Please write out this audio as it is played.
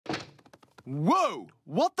Whoa!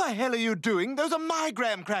 What the hell are you doing? Those are my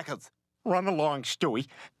graham crackers. Run along, Stewie.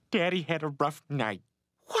 Daddy had a rough night.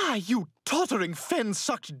 Why, you tottering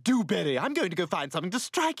fen-sucked dewberry. I'm going to go find something to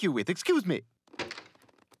strike you with. Excuse me.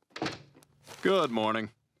 Good morning.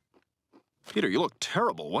 Peter, you look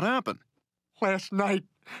terrible. What happened? Last night,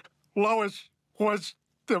 Lois was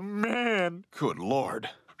the man. Good Lord.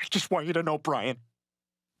 I just want you to know, Brian,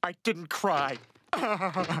 I didn't cry.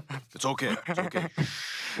 It's okay. It's okay.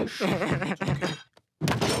 Shh. It's okay.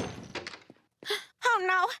 Oh,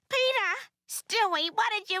 no. Peter! Stewie,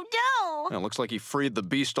 what did you do? It looks like he freed the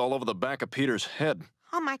beast all over the back of Peter's head.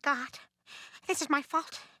 Oh, my God. This is my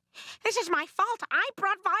fault. This is my fault. I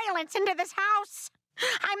brought violence into this house.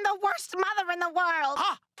 I'm the worst mother in the world.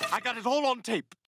 Ah! I got it all on tape.